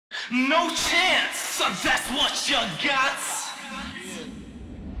No chance, so that's what you got.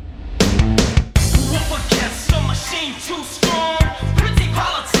 Up against a machine too strong. Pretty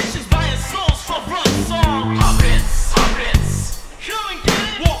politicians buying souls for run song. Puppets, puppets, you ain't get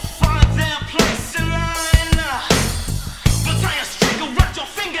it. Won't find their place in line. But I am straight, wrap your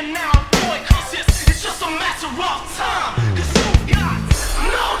finger now, boy, cause it's just a matter of time. Cause you've got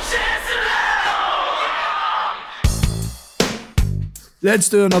no chance in hell. Let's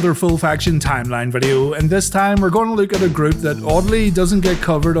do another full faction timeline video, and this time we're going to look at a group that oddly doesn't get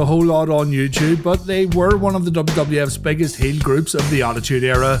covered a whole lot on YouTube, but they were one of the WWF's biggest heel groups of the Attitude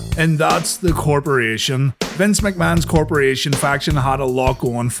Era, and that's the Corporation. Vince McMahon's Corporation faction had a lot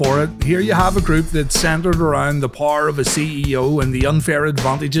going for it. Here you have a group that's centered around the power of a CEO and the unfair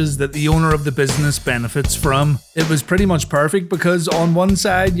advantages that the owner of the business benefits from. It was pretty much perfect because on one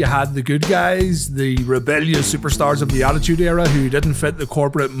side you had the good guys, the rebellious superstars of the Attitude Era who didn't fit the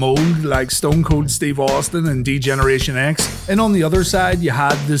corporate mold like Stone Cold Steve Austin and D-Generation X, and on the other side you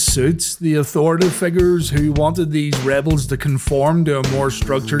had the suits, the authoritative figures who wanted these rebels to conform to a more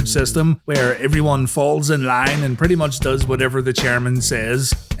structured system where everyone falls in line and pretty much does whatever the chairman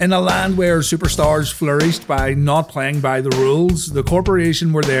says. In a land where superstars flourished by not playing by the rules, the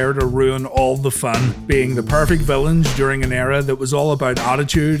Corporation were there to ruin all the fun, being the perfect villains during an era that was all about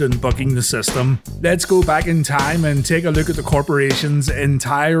attitude and bucking the system. Let's go back in time and take a look at the Corporation's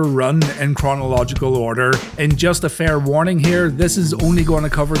entire run in chronological order. And just a fair warning here, this is only going to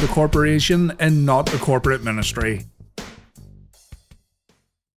cover the Corporation and not the corporate ministry.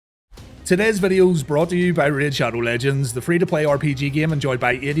 Today's video is brought to you by Raid Shadow Legends, the free-to-play RPG game enjoyed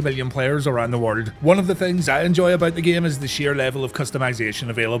by 80 million players around the world. One of the things I enjoy about the game is the sheer level of customization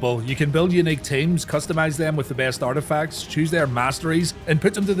available. You can build unique teams, customize them with the best artifacts, choose their masteries, and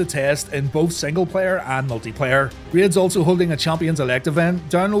put them to the test in both single player and multiplayer. Raid's also holding a Champions Select event.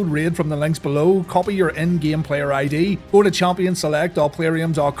 Download Raid from the links below, copy your in-game player ID, go to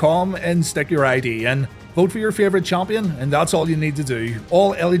championselect.plarium.com and stick your ID in. Vote for your favourite champion, and that's all you need to do.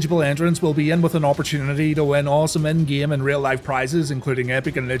 All eligible entrants will be in with an opportunity to win awesome in-game and real-life prizes, including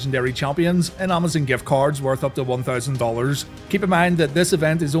epic and legendary champions, and Amazon gift cards worth up to $1,000. Keep in mind that this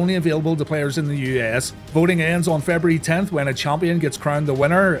event is only available to players in the US. Voting ends on February 10th when a champion gets crowned the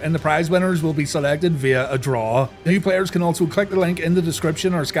winner, and the prize winners will be selected via a draw. New players can also click the link in the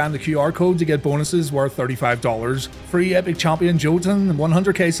description or scan the QR code to get bonuses worth $35. Free epic champion Jotun,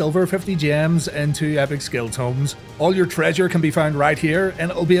 100k silver, 50 gems, and 2 epic skill tomes. All your treasure can be found right here, and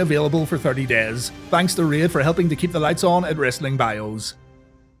it'll be available for 30 days. Thanks to Raid for helping to keep the lights on at Wrestling Bios.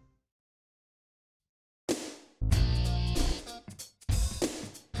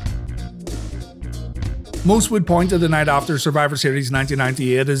 Most would point to the night after Survivor Series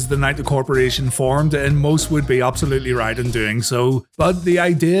 1998 as the night the Corporation formed, and most would be absolutely right in doing so. But the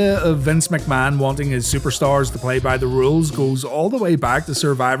idea of Vince McMahon wanting his superstars to play by the rules goes all the way back to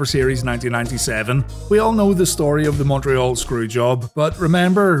Survivor Series 1997. We all know the story of the Montreal Screwjob, but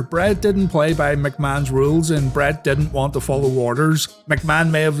remember, Bret didn't play by McMahon's rules and Bret didn't want to follow orders.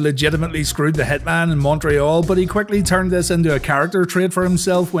 McMahon may have legitimately screwed the hitman in Montreal, but he quickly turned this into a character trait for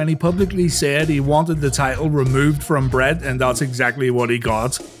himself when he publicly said he wanted the title removed from Bret, and that's exactly what he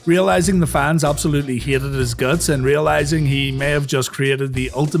got. Realizing the fans absolutely hated his guts and realizing he may have just created the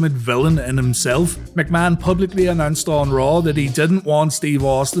ultimate villain in himself, McMahon publicly announced on Raw that he didn't want Steve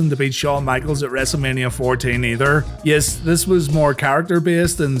Austin to beat Shawn Michaels at WrestleMania 14 either. Yes, this was more character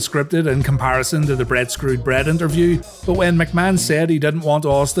based and scripted in comparison to the Bret Screwed Bret interview, but when McMahon said he didn't want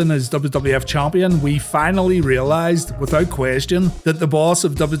Austin as WWF champion, we finally realized, without question, that the boss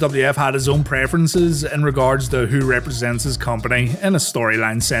of WWF had his own preferences in regards to who represents his company, in a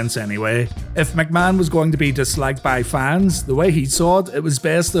storyline sense anyway. If McMahon was going to be disliked by fans, the way he saw it, it was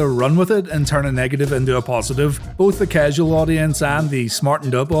best to run with it and turn a negative into a positive. Both the casual audience and the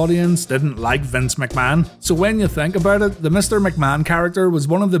smartened up audience didn't like Vince McMahon, so when you think about it, the Mr. McMahon character was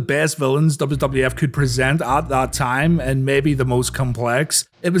one of the best villains WWF could present at that time, and maybe the most complex.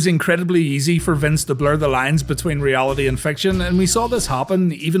 It was incredibly easy for Vince to blur the lines between reality and fiction, and we saw this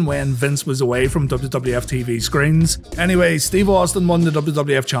happen even when Vince was away from WWF TV screens. Anyway, Steve Austin won the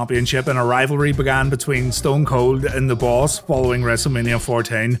WWF Championship and a rivalry began between Stone Cold and the Boss following WrestleMania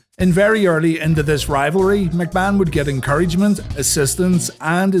 14. And very early into this rivalry, McMahon would get encouragement, assistance,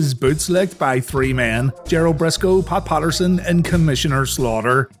 and his boots licked by 3 men: Gerald, Brisco, Pat Patterson, and Commissioner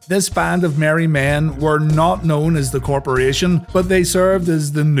Slaughter. This band of merry men were not known as the Corporation, but they served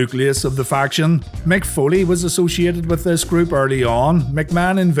as the nucleus of the faction. Mick Foley was associated with this group early on.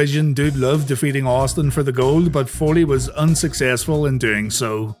 McMahon envisioned Dude Love defeating Austin for the gold, but Foley was unsuccessful in doing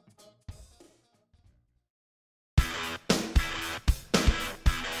so.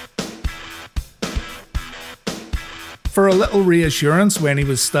 For a little reassurance when he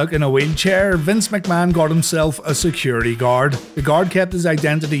was stuck in a wheelchair, Vince McMahon got himself a security guard. The guard kept his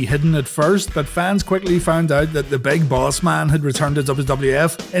identity hidden at first, but fans quickly found out that the big boss man had returned to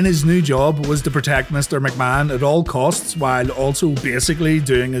WWF, and his new job was to protect Mr. McMahon at all costs while also basically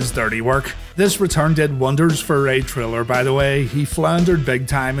doing his dirty work. This return did wonders for Ray Triller, by the way. He floundered big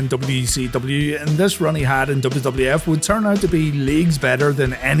time in WCW, and this run he had in WWF would turn out to be leagues better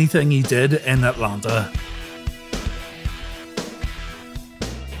than anything he did in Atlanta.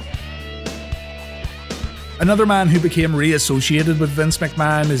 Another man who became reassociated with Vince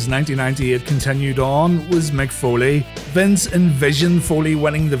McMahon as 1998 continued on was Mick Foley. Vince envisioned Foley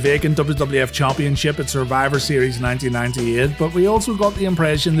winning the vacant WWF Championship at Survivor Series 1998, but we also got the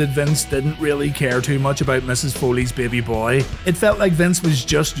impression that Vince didn't really care too much about Mrs. Foley's baby boy. It felt like Vince was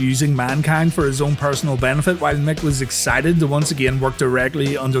just using Mankind for his own personal benefit, while Mick was excited to once again work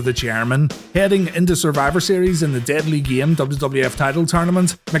directly under the chairman. Heading into Survivor Series in the Deadly Game WWF title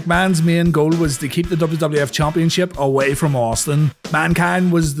tournament, McMahon's main goal was to keep the WWF Championship away from Austin.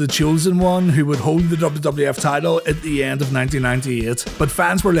 Mankind was the chosen one who would hold the WWF title at the end of 1998, but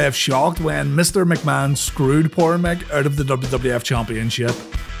fans were left shocked when Mr. McMahon screwed poor Mick out of the WWF Championship.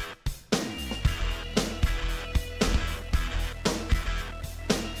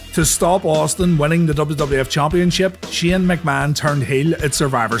 To stop Austin winning the WWF Championship, Shane McMahon turned heel at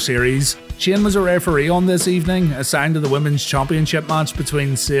Survivor Series. Shane was a referee on this evening, assigned to the Women's Championship match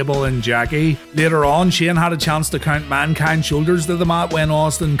between Sable and Jackie. Later on, Shane had a chance to count Mankind's shoulders to the mat when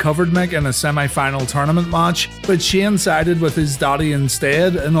Austin covered Mick in a semi-final tournament match, but Shane sided with his daddy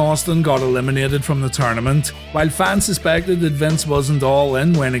instead, and Austin got eliminated from the tournament. While fans suspected that Vince wasn't all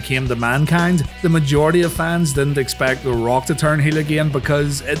in when it came to Mankind, the majority of fans didn't expect The Rock to turn heel again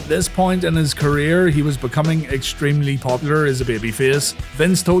because at this point in his career, he was becoming extremely popular as a babyface.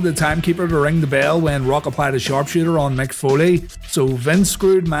 Vince told the timekeeper to ring the bell when Rock applied a sharpshooter on Mick Foley, so Vince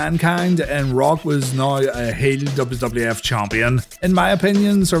screwed Mankind and Rock was now a heel WWF champion. In my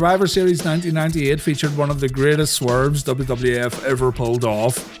opinion, Survivor Series 1998 featured one of the greatest swerves WWF ever pulled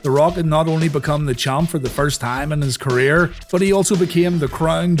off. The Rock had not only become the champ for the first time in his career, but he also became the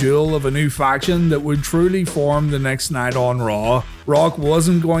crown jewel of a new faction that would truly form the next night on Raw. Rock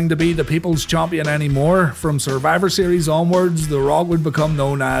wasn't going to be the people's champion anymore. From Survivor Series onwards, The Rock would become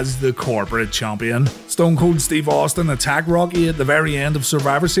known as the corporate champion. Stone Cold Steve Austin attacked Rocky at the very end of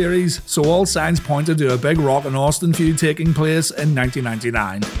Survivor Series, so all signs pointed to a big Rock and Austin feud taking place in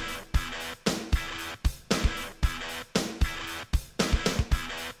 1999.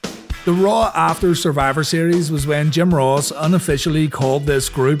 The Raw after Survivor Series was when Jim Ross unofficially called this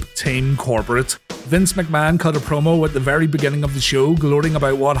group Team Corporate. Vince McMahon cut a promo at the very beginning of the show gloating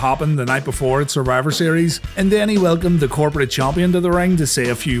about what happened the night before at Survivor Series, and then he welcomed the corporate champion to the ring to say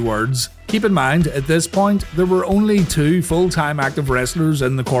a few words. Keep in mind, at this point, there were only two full-time active wrestlers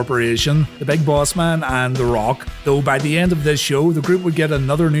in the corporation, the Big Boss Man and The Rock, though by the end of this show, the group would get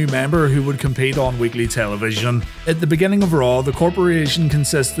another new member who would compete on weekly television. At the beginning of Raw, the corporation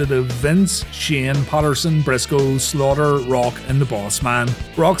consisted of Vince, Shane, Patterson, Brisco, Slaughter, Rock, and the Boss Man.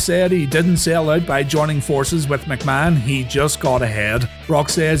 Rock said he didn't sell out by joining forces with McMahon, he just got ahead. Rock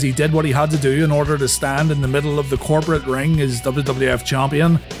says he did what he had to do in order to stand in the middle of the corporate ring as WWF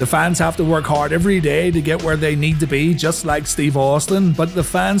champion. The fans have to work hard every day to get where they need to be, just like Steve Austin, but the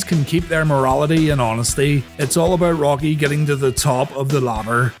fans can keep their morality and honesty. It's all about Rocky getting to the top of the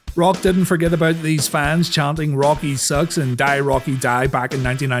ladder. Rock didn't forget about these fans chanting Rocky sucks and die Rocky die back in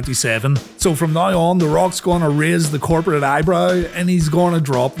 1997. So from now on, The Rock's gonna raise the corporate eyebrow and he's gonna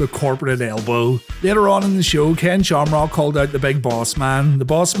drop the corporate elbow. Later on in the show, Ken Shamrock called out the Big Boss Man. The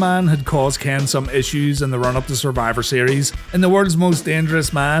Boss Man had caused Ken some issues in the run-up to Survivor Series, and the world's most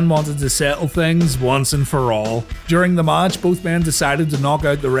dangerous man wanted to settle things once and for all. During the match, both men decided to knock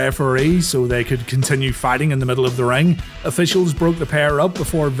out the referee so they could continue fighting in the middle of the ring. Officials broke the pair up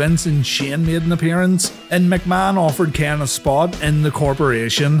before Vince and Shane made an appearance, and McMahon offered Ken a spot in the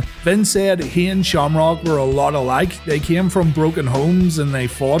corporation. Vince said he and Shamrock were a lot alike. They came from broken homes and they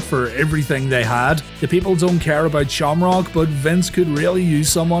fought for everything they had. The people don't care about Shamrock, but Vince could really use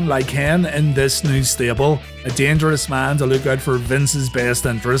someone like Ken in this new stable. A dangerous man to look out for Vince's best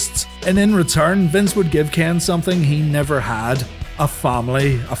interests. And in return, Vince would give Ken something he never had. A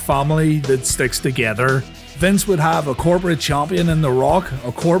family that sticks together. Vince would have a corporate champion in The Rock,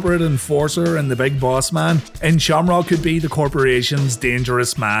 a corporate enforcer in the Big Boss Man, and Shamrock could be the corporation's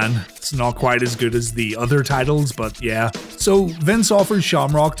dangerous man. It's not quite as good as the other titles, but yeah. So Vince offers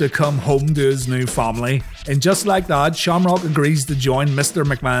Shamrock to come home to his new family, and just like that, Shamrock agrees to join Mr.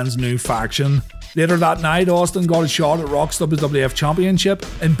 McMahon's new faction. Later that night, Austin got a shot at Rock's WWF Championship,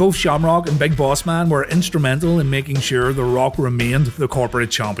 and both Shamrock and Big Boss Man were instrumental in making sure The Rock remained the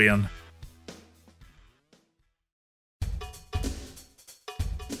corporate champion.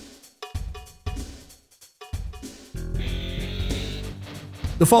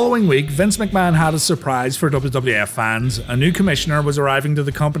 The following week, Vince McMahon had a surprise for WWF fans. A new commissioner was arriving to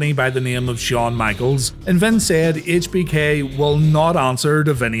the company by the name of Shawn Michaels, and Vince said HBK will not answer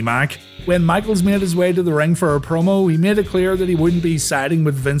to Vinnie Mac. When Michaels made his way to the ring for a promo, he made it clear that he wouldn't be siding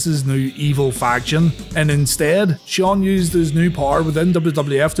with Vince's new evil faction, and instead, Shawn used his new power within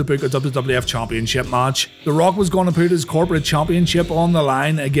WWF to book a WWF Championship match. The Rock was going to put his corporate championship on the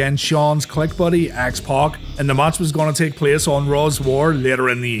line against Shawn's click buddy X-Pac, and the match was going to take place on Raw's War later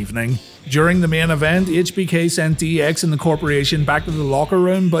in the evening. During the main event, HBK sent DX and the corporation back to the locker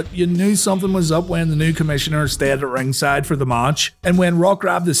room, but you knew something was up when the new commissioner stayed at ringside for the match. And when Rock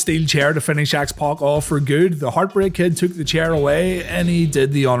grabbed the steel chair to finish X-Pac off for good, the Heartbreak Kid took the chair away and he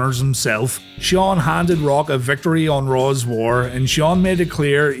did the honours himself. Shawn handed Rock a victory on Raw's War, and Shawn made it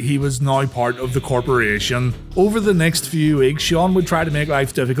clear he was now part of the corporation. Over the next few weeks, Shawn would try to make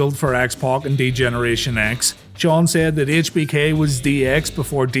life difficult for X-Pac and D-Generation X. Shawn said that HBK was DX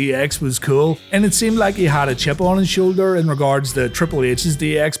before DX was cool, and it seemed like he had a chip on his shoulder in regards to Triple H's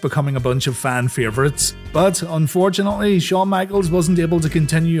DX becoming a bunch of fan favourites. But unfortunately, Shawn Michaels wasn't able to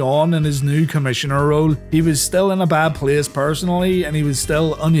continue on in his new commissioner role. He was still in a bad place personally, and he was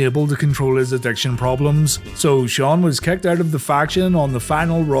still unable to control his addiction problems. So Shawn was kicked out of the faction on the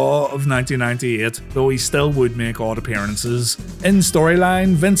final Raw of 1998, though he still would make odd appearances. In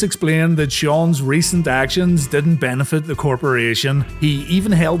storyline, Vince explained that Shawn's recent actions didn't benefit the corporation. He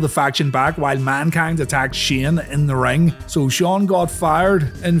even held the faction back while Mankind attacked Shane in the ring, so Shawn got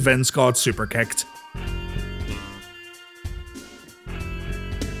fired and Vince got super kicked.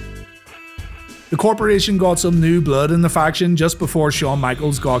 The corporation got some new blood in the faction just before Shawn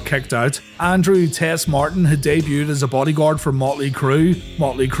Michaels got kicked out. Andrew Tess Martin had debuted as a bodyguard for Motley Crue.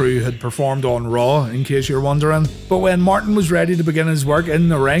 Motley Crue had performed on Raw, in case you're wondering. But when Martin was ready to begin his work in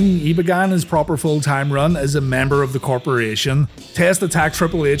the ring, he began his proper full-time run as a member of the corporation. Test attacked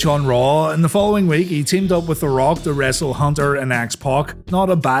Triple H on Raw, and the following week he teamed up with The Rock to wrestle Hunter and X-Pac. Not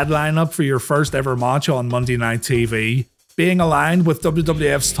a bad lineup for your first ever match on Monday Night TV. Being aligned with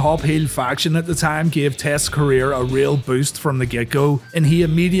WWF's top heel faction at the time gave Test's career a real boost from the get-go, and he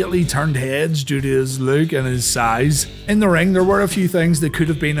immediately turned heads due to his look and his size. In the ring, there were a few things that could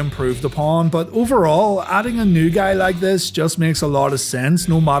have been improved upon, but overall, adding a new guy like this just makes a lot of sense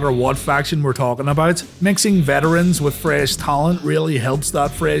no matter what faction we're talking about. Mixing veterans with fresh talent really helps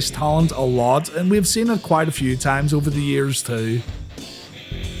that fresh talent a lot, and we've seen it quite a few times over the years too.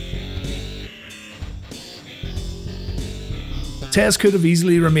 Test could have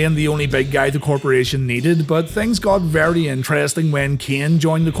easily remained the only big guy the corporation needed, but things got very interesting when Kane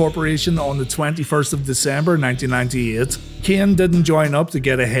joined the corporation on the 21st of December 1998. Kane didn't join up to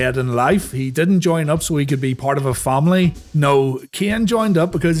get ahead in life, he didn't join up so he could be part of a family. No, Kane joined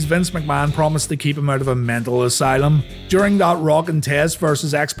up because Vince McMahon promised to keep him out of a mental asylum. During that Rock and Test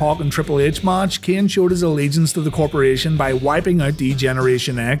vs X-Pac and Triple H match, Kane showed his allegiance to the corporation by wiping out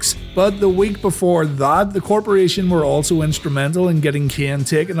D-Generation X. But the week before that, the corporation were also instrumental in getting Kane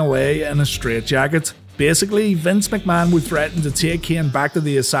taken away in a straitjacket. Basically, Vince McMahon would threaten to take Kane back to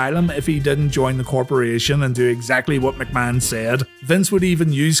the asylum if he didn't join the corporation and do exactly what McMahon said. Vince would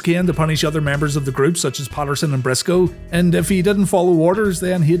even use Kane to punish other members of the group such as Patterson and Brisco, and if he didn't follow orders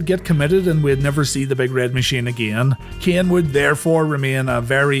then he'd get committed and we'd never see the Big Red Machine again. Kane would therefore remain a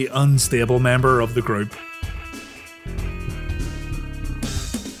very unstable member of the group.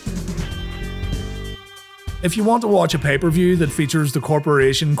 If you want to watch a pay-per-view that features the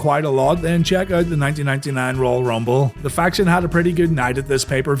corporation quite a lot, then check out the 1999 Royal Rumble. The faction had a pretty good night at this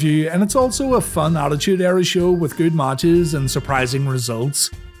pay-per-view, and it's also a fun Attitude Era show with good matches and surprising results.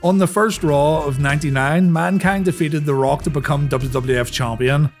 On the first Raw of '99, Mankind defeated The Rock to become WWF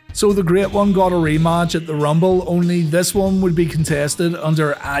Champion. So the Great One got a rematch at the Rumble, only this one would be contested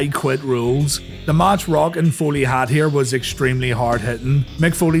under I Quit rules. The match Rock and Foley had here was extremely hard hitting.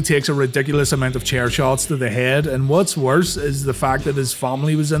 Mick Foley takes a ridiculous amount of chair shots to the head, and what's worse is the fact that his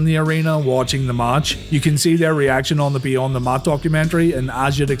family was in the arena watching the match. You can see their reaction on the Beyond the Mat documentary, and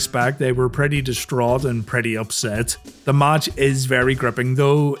as you'd expect, they were pretty distraught and pretty upset. The match is very gripping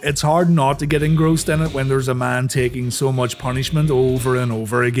though. It's hard not to get engrossed in it when there's a man taking so much punishment over and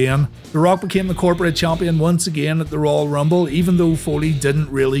over again. again. The Rock became the corporate champion once again at the Royal Rumble, even though Foley didn't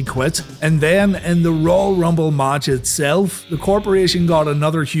really quit. And then in the Royal Rumble match itself, the corporation got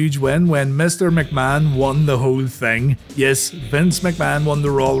another huge win when Mr. McMahon won the whole thing. Yes, Vince McMahon won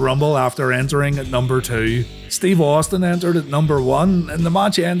the Royal Rumble after entering at number 2. Steve Austin entered at number 1, and the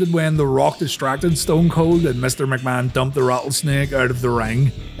match ended when The Rock distracted Stone Cold and Mr. McMahon dumped the rattlesnake out of the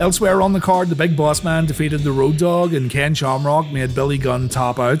ring. Elsewhere on the card, the Big Boss Man defeated the Road Dogg and Ken Shamrock made Billy Gunn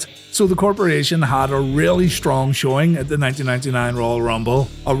tap out. So the corporation had a really strong showing at the 1999 Royal Rumble,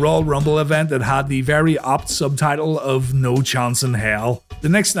 a Royal Rumble event that had the very apt subtitle of No Chance in Hell. The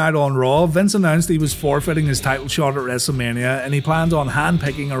next night on Raw, Vince announced he was forfeiting his title shot at WrestleMania and he planned on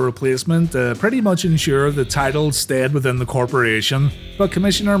handpicking a replacement to pretty much ensure the title stayed within the corporation. But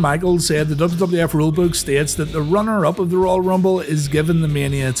Commissioner Michaels said the WWF rulebook states that the runner-up of the Royal Rumble is given the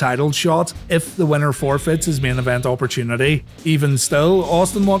Mania title shot if the winner forfeits his main event opportunity. Even still,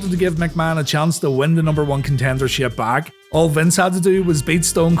 Austin wanted to give McMahon a chance to win the #1 contendership back. All Vince had to do was beat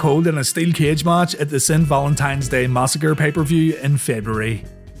Stone Cold in a steel cage match at the St. Valentine's Day Massacre pay-per-view in February.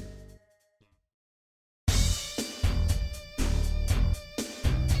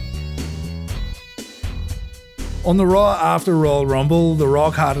 On the Raw after Royal Rumble, The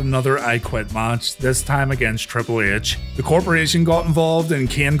Rock had another I Quit match, this time against Triple H. The corporation got involved and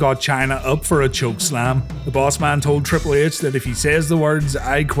Kane got Chyna up for a chokeslam. The boss man told Triple H that if he says the words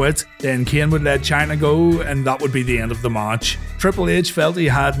I quit, then Kane would let Chyna go and that would be the end of the match. Triple H felt he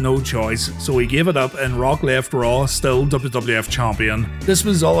had no choice, so he gave it up and Rock left Raw still WWF champion. This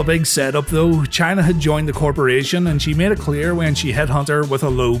was all a big setup though. Chyna had joined the corporation and she made it clear when she hit Hunter with a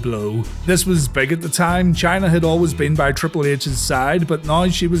low blow. This was big at the time. Chyna had always been by Triple H's side, but now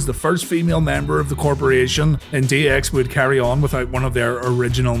she was the first female member of the corporation and DX would carry on without one of their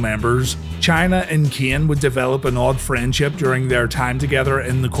original members. Chyna and Kane would develop an odd friendship during their time together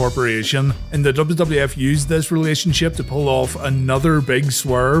in the corporation, and the WWF used this relationship to pull off another big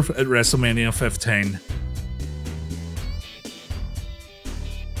swerve at WrestleMania 15.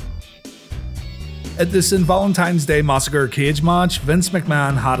 At the St. Valentine's Day Massacre cage match, Vince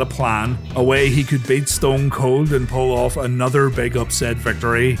McMahon had a plan, a way he could beat Stone Cold and pull off another big upset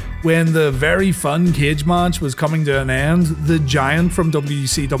victory. When the very fun cage match was coming to an end, the Giant from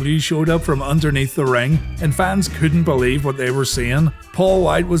WCW showed up from underneath the ring, and fans couldn't believe what they were seeing. Paul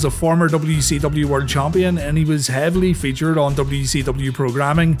White was a former WCW World Champion and he was heavily featured on WCW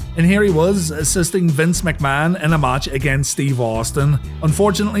programming, and here he was assisting Vince McMahon in a match against Steve Austin.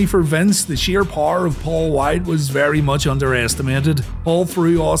 Unfortunately for Vince, the sheer power of Paul White was very much underestimated. Paul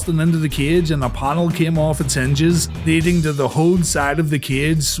threw Austin into the cage and a panel came off its hinges, leading to the whole side of the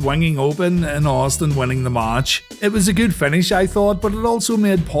cage swinging open and Austin winning the match. It was a good finish, I thought, but it also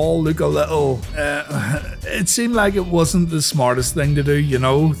made Paul look a little... it seemed like it wasn't the smartest thing to do, you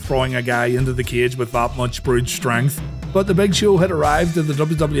know, throwing a guy into the cage with that much brute strength. But the Big Show had arrived at the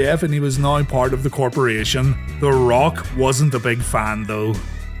WWF and he was now part of the corporation. The Rock wasn't a big fan though.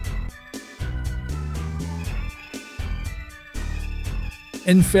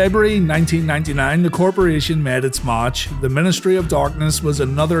 In February 1999, the corporation made its match. The Ministry of Darkness was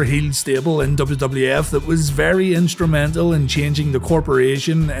another heel stable in WWF that was very instrumental in changing the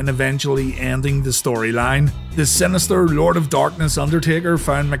corporation and eventually ending the storyline. The sinister Lord of Darkness Undertaker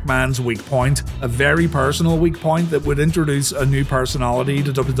found McMahon's weak point, a very personal weak point that would introduce a new personality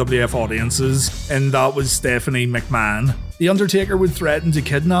to WWF audiences, and that was Stephanie McMahon. The Undertaker would threaten to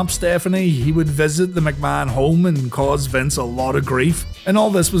kidnap Stephanie, he would visit the McMahon home and cause Vince a lot of grief. And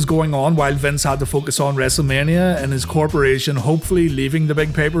all this was going on while Vince had to focus on WrestleMania and his corporation hopefully leaving the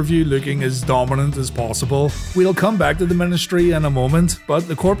big pay-per-view looking as dominant as possible. We'll come back to the Ministry in a moment, but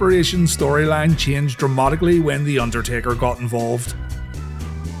the corporation's storyline changed dramatically when The Undertaker got involved.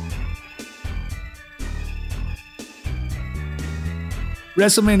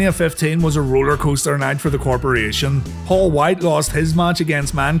 WrestleMania 15 was a roller coaster night for the corporation. Paul White lost his match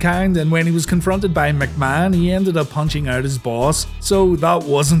against Mankind, and when he was confronted by McMahon, he ended up punching out his boss, so that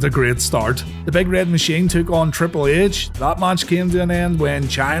wasn't a great start. The Big Red Machine took on Triple H. That match came to an end when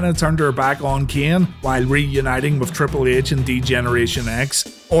Chyna turned her back on Kane while reuniting with Triple H and D-Generation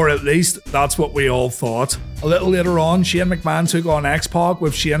X. Or at least, that's what we all thought. A little later on, Shane McMahon took on X-Pac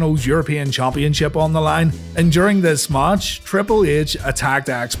with Shano's European Championship on the line, and during this match, Triple H attacked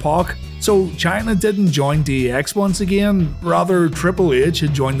X-Pac. So Chyna didn't join DX once again, rather Triple H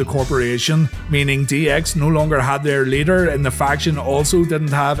had joined the corporation, meaning DX no longer had their leader and the faction also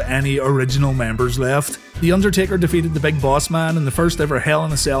didn't have any original members left. The Undertaker defeated the Big Boss Man in the first ever Hell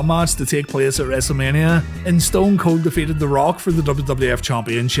in a Cell match to take place at WrestleMania, and Stone Cold defeated The Rock for the WWF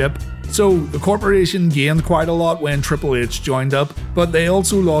Championship. So, the corporation gained quite a lot when Triple H joined up, but they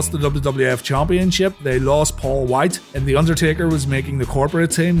also lost the WWF Championship, they lost Paul White, and The Undertaker was making the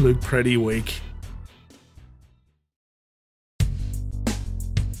corporate team look pretty weak.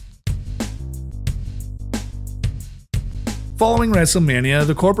 Following WrestleMania,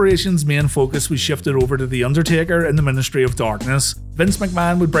 the corporation's main focus was shifted over to The Undertaker and the Ministry of Darkness. Vince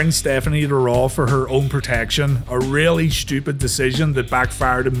McMahon would bring Stephanie to Raw for her own protection, a really stupid decision that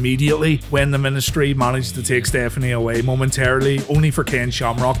backfired immediately when the Ministry managed to take Stephanie away momentarily, only for Ken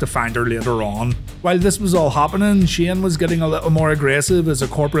Shamrock to find her later on. While this was all happening, Shane was getting a little more aggressive as a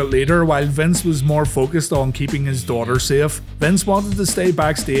corporate leader, while Vince was more focused on keeping his daughter safe. Vince wanted to stay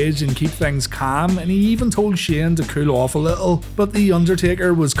backstage and keep things calm, and he even told Shane to cool off a little, but The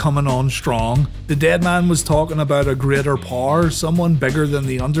Undertaker was coming on strong. The dead man was talking about a greater power, someone bigger than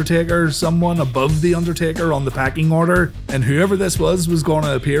The Undertaker, someone above The Undertaker on the pecking order, and whoever this was going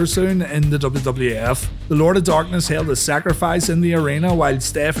to appear soon in the WWF. The Lord of Darkness held a sacrifice in the arena while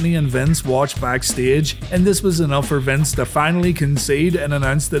Stephanie and Vince watched backstage, and this was enough for Vince to finally concede and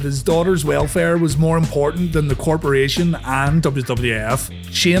announce that his daughter's welfare was more important than the corporation and WWF.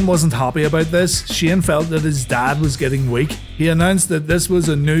 Shane wasn't happy about this. Shane felt that his dad was getting weak. He announced that this was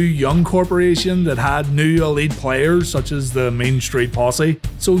a new young corporation that had new elite players such as the Main Street Posse,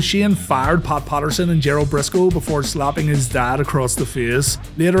 so Shane fired Pat Patterson and Gerald Brisco before slapping his dad across the face.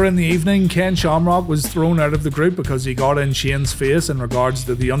 Later in the evening, Ken Shamrock was thrown out of the group because he got in Shane's face in regards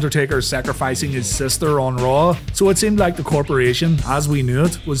to The Undertaker sacrificing his sister on Raw, so it seemed like the corporation, as we knew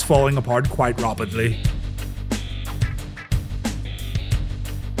it, was falling apart quite rapidly.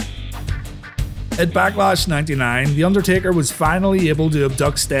 At Backlash 99, The Undertaker was finally able to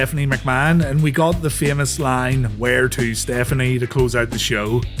abduct Stephanie McMahon, and we got the famous line, "Where to, Stephanie?" to close out the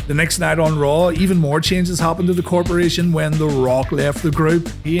show. The next night on Raw, even more changes happened to the corporation when The Rock left the group.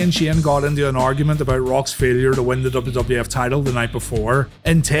 He and Shane got into an argument about Rock's failure to win the WWF title the night before,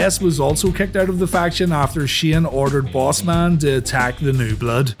 and Tess was also kicked out of the faction after Shane ordered Bossman to attack the New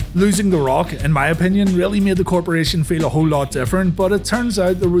Blood. Losing The Rock, in my opinion, really made the corporation feel a whole lot different, but it turns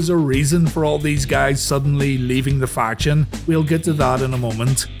out there was a reason for all these guys suddenly leaving the faction. We'll get to that in a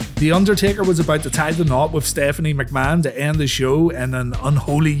moment. The Undertaker was about to tie the knot with Stephanie McMahon to end the show in an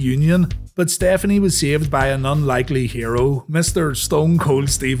unholy union, but Stephanie was saved by an unlikely hero, Mr. Stone Cold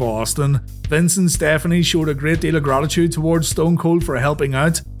Steve Austin. Vince and Stephanie showed a great deal of gratitude towards Stone Cold for helping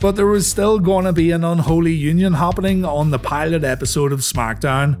out, but there was still going to be an unholy union happening on the pilot episode of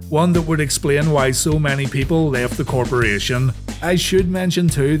SmackDown, one that would explain why so many people left the corporation. I should mention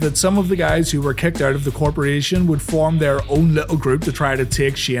too that some of the guys who were kicked out of the corporation would form their own little group to try to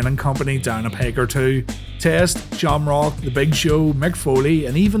take Shane and company down a peg or two. Test, Shamrock, The Big Show, Mick Foley,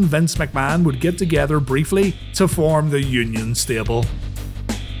 and even Vince McMahon would get together briefly to form the Union Stable.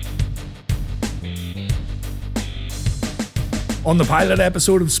 On the pilot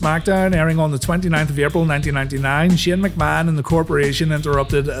episode of SmackDown, airing on the 29th of April 1999, Shane McMahon and the corporation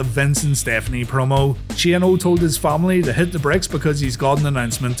interrupted a Vince and Stephanie promo. Shane told his family to hit the bricks because he's got an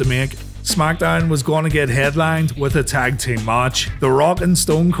announcement to make. SmackDown was going to get headlined with a tag team match. The Rock and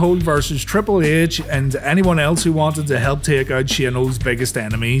Stone Cold versus Triple H and anyone else who wanted to help take out Shane-O's biggest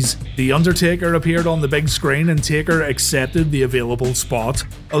enemies. The Undertaker appeared on the big screen and Taker accepted the available spot.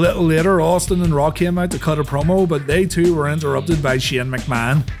 A little later, Austin and Rock came out to cut a promo, but they too were interrupted by Shane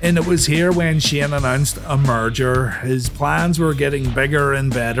McMahon. And it was here when Shane announced a merger. His plans were getting bigger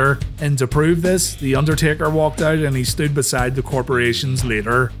and better, and to prove this, The Undertaker walked out and he stood beside the corporation's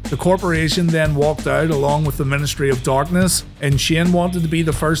leader. The corporation then walked out along with the Ministry of Darkness, and Shane wanted to be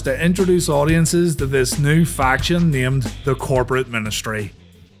the first to introduce audiences to this new faction named the Corporate Ministry.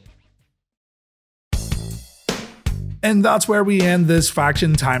 And that's where we end this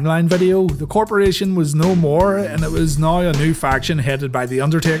faction timeline video. The corporation was no more, and it was now a new faction headed by The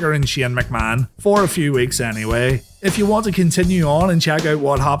Undertaker and Shane McMahon, for a few weeks anyway. If you want to continue on and check out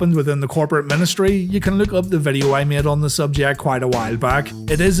what happened within the corporate ministry, you can look up the video I made on the subject quite a while back.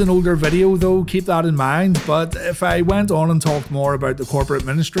 It is an older video though, keep that in mind, but if I went on and talked more about the corporate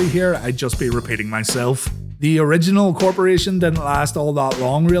ministry here, I'd just be repeating myself. The original corporation didn't last all that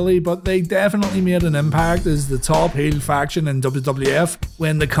long really, but they definitely made an impact as the top heel faction in WWF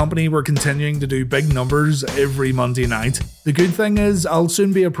when the company were continuing to do big numbers every Monday night. The good thing is, I'll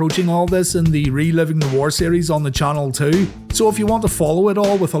soon be approaching all this in the Reliving the War series on the channel too, so if you want to follow it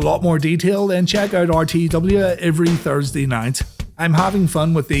all with a lot more detail, then check out RTW every Thursday night. I'm having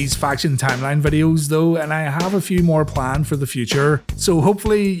fun with these faction timeline videos though, and I have a few more planned for the future, so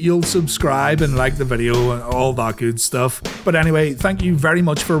hopefully you'll subscribe and like the video and all that good stuff. But anyway, thank you very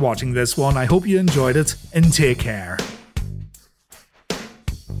much for watching this one. I hope you enjoyed it, and take care.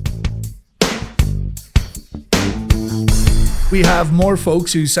 We have more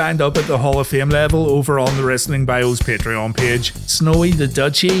folks who signed up at the Hall of Fame level over on the Wrestling Bios Patreon page. Snowy the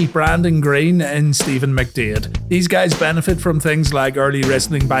Duchy, Brandon Green, and Stephen McDade. These guys benefit from things like early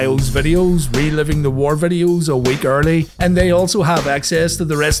Wrestling Bios videos, reliving the war videos a week early, and they also have access to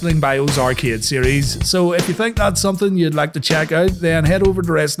the Wrestling Bios arcade series. So if you think that's something you'd like to check out, then head over to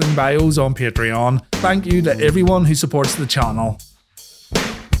Wrestling Bios on Patreon. Thank you to everyone who supports the channel.